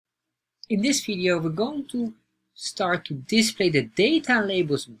In this video, we're going to start to display the data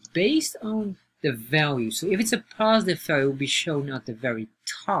labels based on the value. So if it's a positive value, it will be shown at the very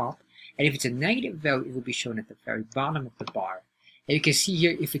top, and if it's a negative value, it will be shown at the very bottom of the bar. And you can see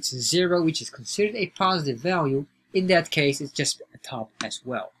here, if it's a 0, which is considered a positive value, in that case, it's just a top as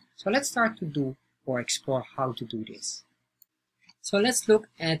well. So let's start to do or explore how to do this. So let's look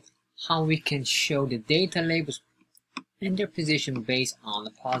at how we can show the data labels and their position based on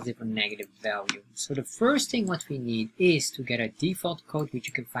a positive or negative value. So the first thing what we need is to get a default code, which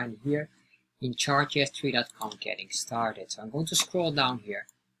you can find here in chartjs3.com getting started. So I'm going to scroll down here,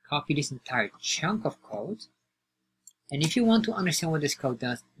 copy this entire chunk of code. And if you want to understand what this code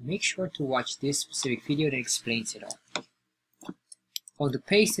does, make sure to watch this specific video that explains it all. I'm going to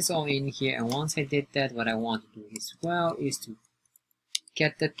paste this all in here, and once I did that, what I want to do as well is to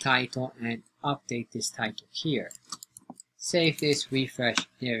get the title and update this title here. Save this, refresh,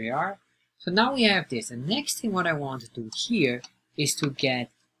 there we are. So now we have this. The next thing what I want to do here is to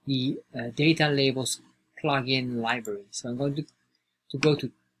get the data labels plugin library. So I'm going to go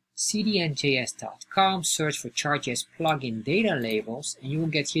to cdnjs.com, search for chartjs-plugin-datalabels, and you will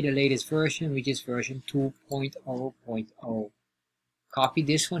get here the latest version, which is version 2.0.0. Copy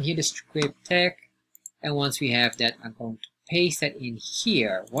this one here, the script tag, and once we have that, I'm going to paste that in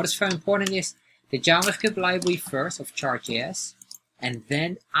here. What is very important is the JavaScript library first of chartjs, and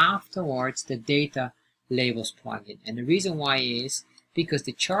then afterwards the data labels plugin. And the reason why is because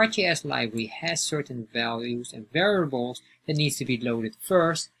the chartjs library has certain values and variables that needs to be loaded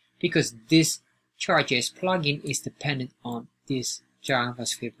first, because this chartjs plugin is dependent on this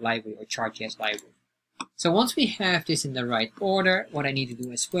JavaScript library or chartjs library. So once we have this in the right order, what I need to do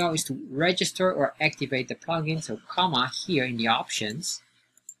as well is to register or activate the plugin. So comma here in the options.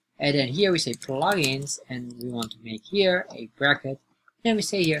 And then here we say plugins, and we want to make here a bracket. Then we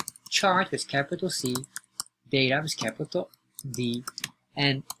say here chart with capital C, data with capital D,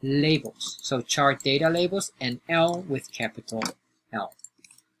 and labels. So chart data labels and L with capital L.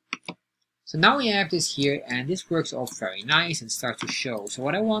 So now we have this here, and this works all very nice and starts to show. So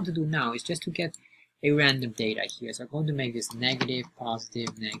what I want to do now is just to get a random data here. So I'm going to make this negative,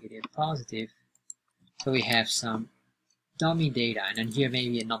 positive, negative, positive. So we have some dummy data, and then here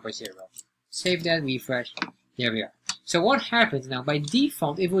maybe a number 0. Save that, refresh, there we are. So what happens now, by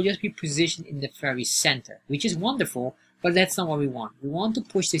default it will just be positioned in the very center, which is wonderful, but that's not what we want. We want to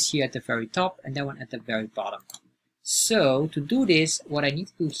push this here at the very top and that one at the very bottom. So to do this, what I need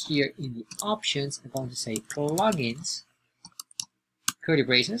to do here in the options, I'm going to say plugins, curly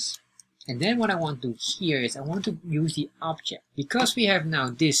braces, and then what I want to do here is I want to use the object. Because we have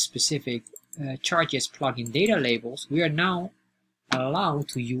now this specific chartjs plugin data labels, we are now allowed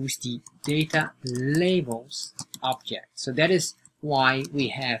to use the data labels object. So that is why we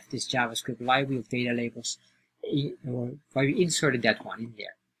have this JavaScript library of data labels, or why we inserted that one in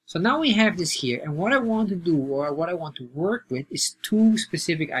there. So now we have this here, and what I want to do, or what I want to work with, is two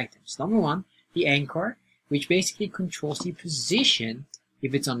specific items. Number one, the anchor, which basically controls the position,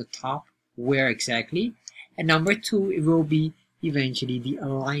 if it's on the top, where exactly, and number two, it will be eventually the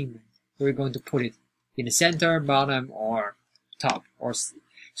alignment. We're going to put it in the center, bottom, or top.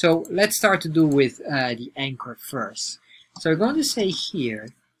 So let's start to do with the anchor first. So we're going to say here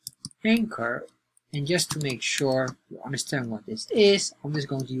anchor, and just to make sure you understand what this is, I'm just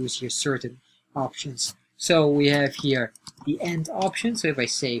going to use here certain options. So we have here the end option. So if I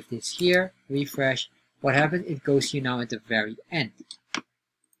save this here, refresh, what happens? It goes here now at the very end.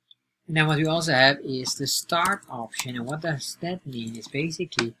 And then what we also have is the start option, and what does that mean is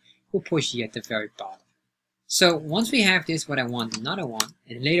basically we'll push you at the very bottom. So once we have this, what I want, another one,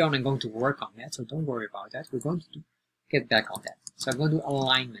 and later on I'm going to work on that, so don't worry about that. We're going to get back on that. So I'm going to do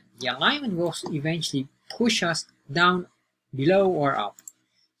alignment. The alignment will eventually push us down, below, or up.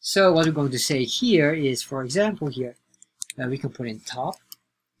 So what we're going to say here is, for example here, we can put in top.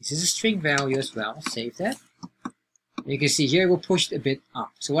 This is a string value as well. Save that. You can see here it will push it a bit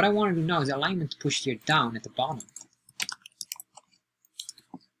up. So what I want to do now is alignment to push here down at the bottom.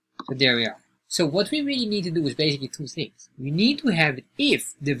 So there we are. So what we really need to do is basically two things. We need to have it,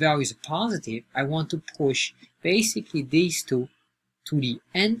 if the value is positive, I want to push basically these two to the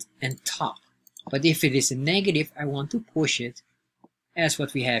end and top. But if it is a negative, I want to push it as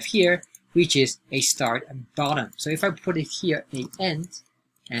what we have here, which is a start and bottom. So if I put it here, a end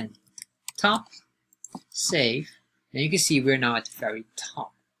and top, save, then you can see we're now at the very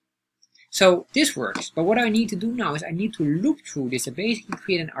top. So this works, but what I need to do now is I need to loop through this and basically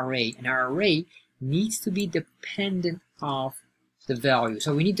create an array, and our array needs to be dependent of the value.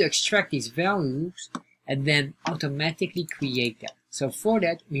 So we need to extract these values and then automatically create them. So for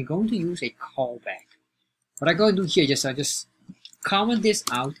that, we're going to use a callback. What I'm going to do here, I just comment this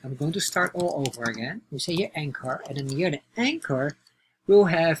out. I'm going to start all over again. We say here anchor, and then here the anchor will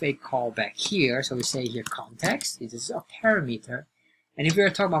have a callback here. So we say here context. This is a parameter. And if we're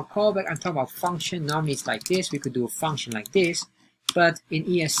talking about callback, I'm talking about function. Normally it's like this. We could do a function like this. But in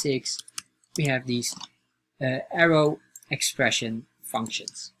ES6, we have these arrow expression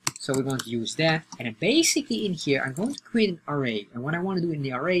functions. So we're going to use that. And then basically in here, I'm going to create an array. And what I want to do in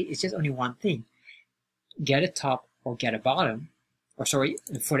the array is just only one thing. Get a top or get a bottom. Or sorry,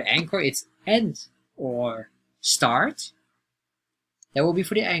 for the anchor, it's end or start. That will be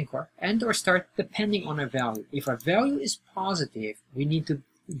for the anchor. End or start depending on our value. If our value is positive, we need to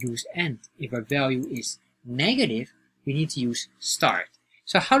use end. If our value is negative, we need to use start.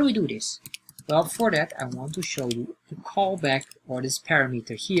 So how do we do this? Well, for that, I want to show you the callback or this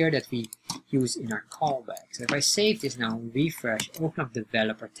parameter here that we use in our callback. So if I save this now, refresh, open up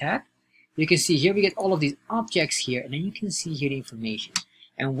developer tab, you can see here we get all of these objects here, and then you can see here the information.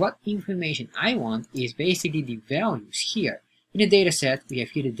 And what information I want is basically the values here. In the data set, we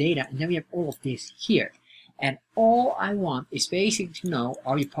have here the data, and then we have all of this here. And all I want is basically to know,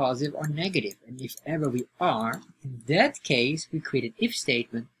 are we positive or negative? And if ever we are, in that case, we create an if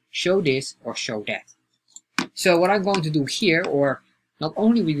statement, show this or show that. So what I'm going to do here, or not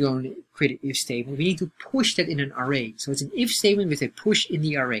only we're going to create an if statement, we need to push that in an array. So it's an if statement with a push in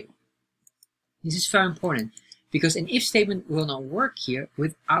the array. This is very important because an if statement will not work here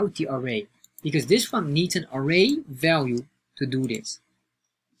without the array, because this one needs an array value to do this.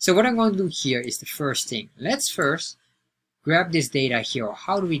 So what I'm going to do here is the first thing. Let's first grab this data here. Or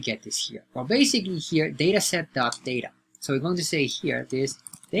how do we get this here? Well, basically here, dataset.data. So we're going to say here, this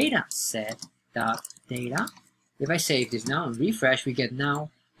dataset.data. If I save this now and refresh, we get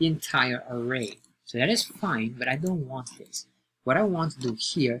now the entire array. So that is fine, but I don't want this. What I want to do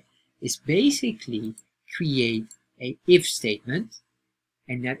here is basically create a if statement.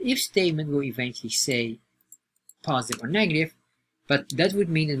 And that if statement will eventually say positive or negative. But that would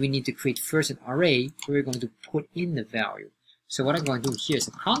mean that we need to create first an array where we're going to put in the value. So what I'm going to do here is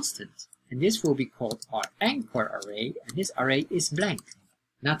a constant. And this will be called our anchor array. And this array is blank.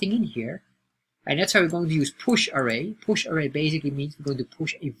 Nothing in here. And that's how we're going to use push array. Push array basically means we're going to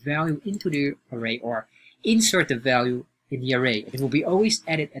push a value into the array or insert the value in the array. And it will be always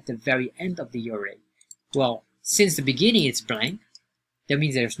added at the very end of the array. Well, since the beginning it's blank, that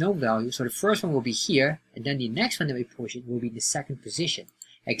means there's no value. So the first one will be here, and then the next one that we push it will be in the second position.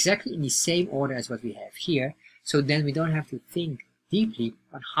 Exactly in the same order as what we have here. So then we don't have to think deeply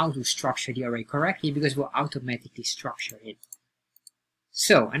on how to structure the array correctly because we'll automatically structure it.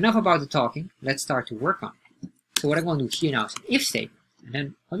 So enough about the talking. Let's start to work on it. So what I'm going to do here now is an if statement. And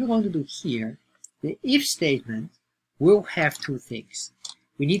then what we're going to do here, the if statement will have two things.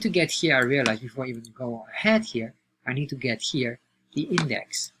 We need to get here, I realize before I even go ahead here, I need to get here the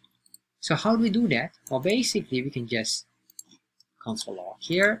index. So how do we do that? Well, basically we can just console log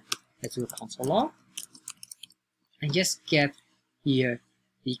here. Let's do a console log and just get here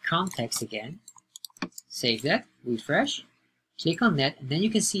the context again. Save that, refresh, click on that, and then you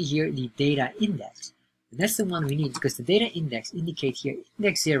can see here the data index. And that's the one we need because the data index indicates here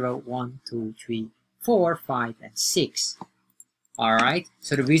index 0, 1, 2, 3, 4, 5, and 6. Alright,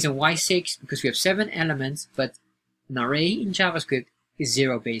 so the reason why 6, because we have 7 elements, but an array in JavaScript is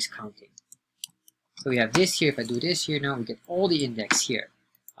 0-based counting. So we have this here. If I do this here now, we get all the index here.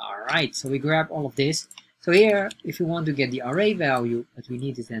 Alright, so we grab all of this. So here, if you want to get the array value, what we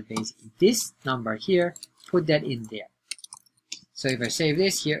need is then basically this number here, put that in there. So if I save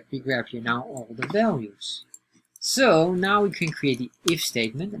this here, we grab here now all the values. So now we can create the if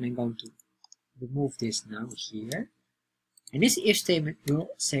statement, and I'm going to remove this now here. And this if statement will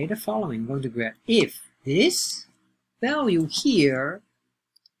say the following. I'm going to grab if this value here,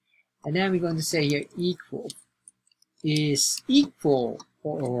 and then we're going to say here equal is equal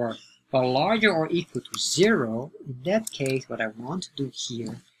or larger or equal to 0. In that case, what I want to do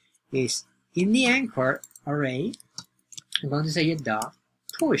here is in the anchor array, I'm going to say here dot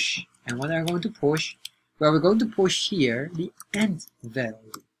push. And what I'm going to push? Well, we're going to push here the end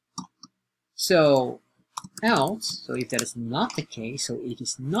value. So else, so if that is not the case, so it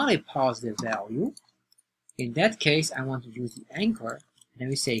is not a positive value, in that case I want to use the anchor, and then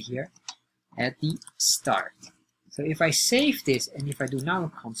we say here at the start. So if I save this and if I do now a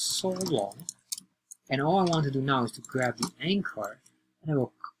console log, and all I want to do now is to grab the anchor, and I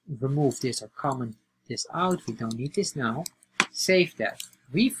will remove this or comment this out, we don't need this now, save that,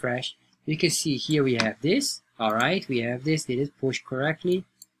 refresh, you can see here we have this, alright, we have this, did it push correctly?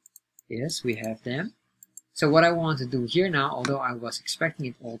 Yes, we have them. So what I want to do here now, although I was expecting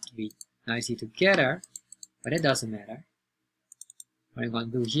it all to be nicely together, but it doesn't matter. What I'm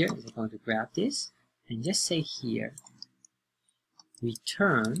going to do here is I'm going to grab this and just say here,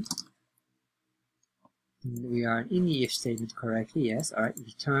 return. We are in the if statement correctly, yes. Alright,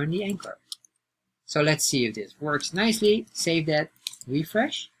 return the anchor. So let's see if this works nicely. Save that,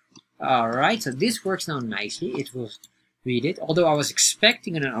 refresh. Alright, so this works now nicely. It will read it. Although I was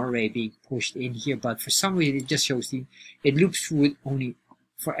expecting an array being pushed in here, but for some reason it just shows it loops through it only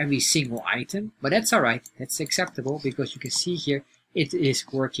for every single item. But that's alright, that's acceptable because you can see here it is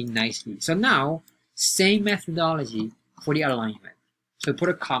working nicely. So now, same methodology for the alignment. So put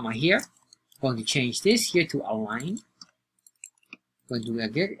a comma here. I'm going to change this here to align. I'm going to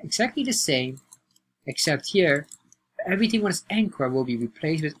do exactly the same, except here, everything what is anchor will be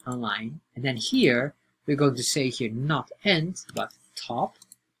replaced with align. And then here, we're going to say here not end, but top.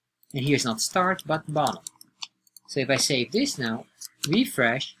 And here's not start, but bottom. So if I save this now,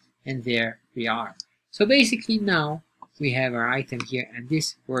 refresh, and there we are. So basically now, we have our item here, and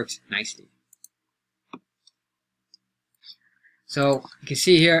this works nicely. So you can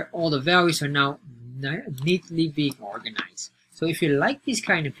see here all the values are now neatly being organized. So if you like these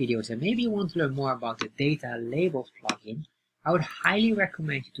kind of videos and maybe you want to learn more about the data labels plugin, I would highly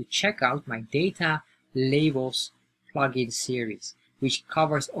recommend you to check out my data labels plugin series, which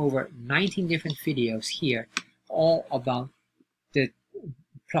covers over 19 different videos here, all about the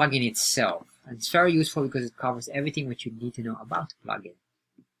plugin itself. And it's very useful because it covers everything what you need to know about the plugin.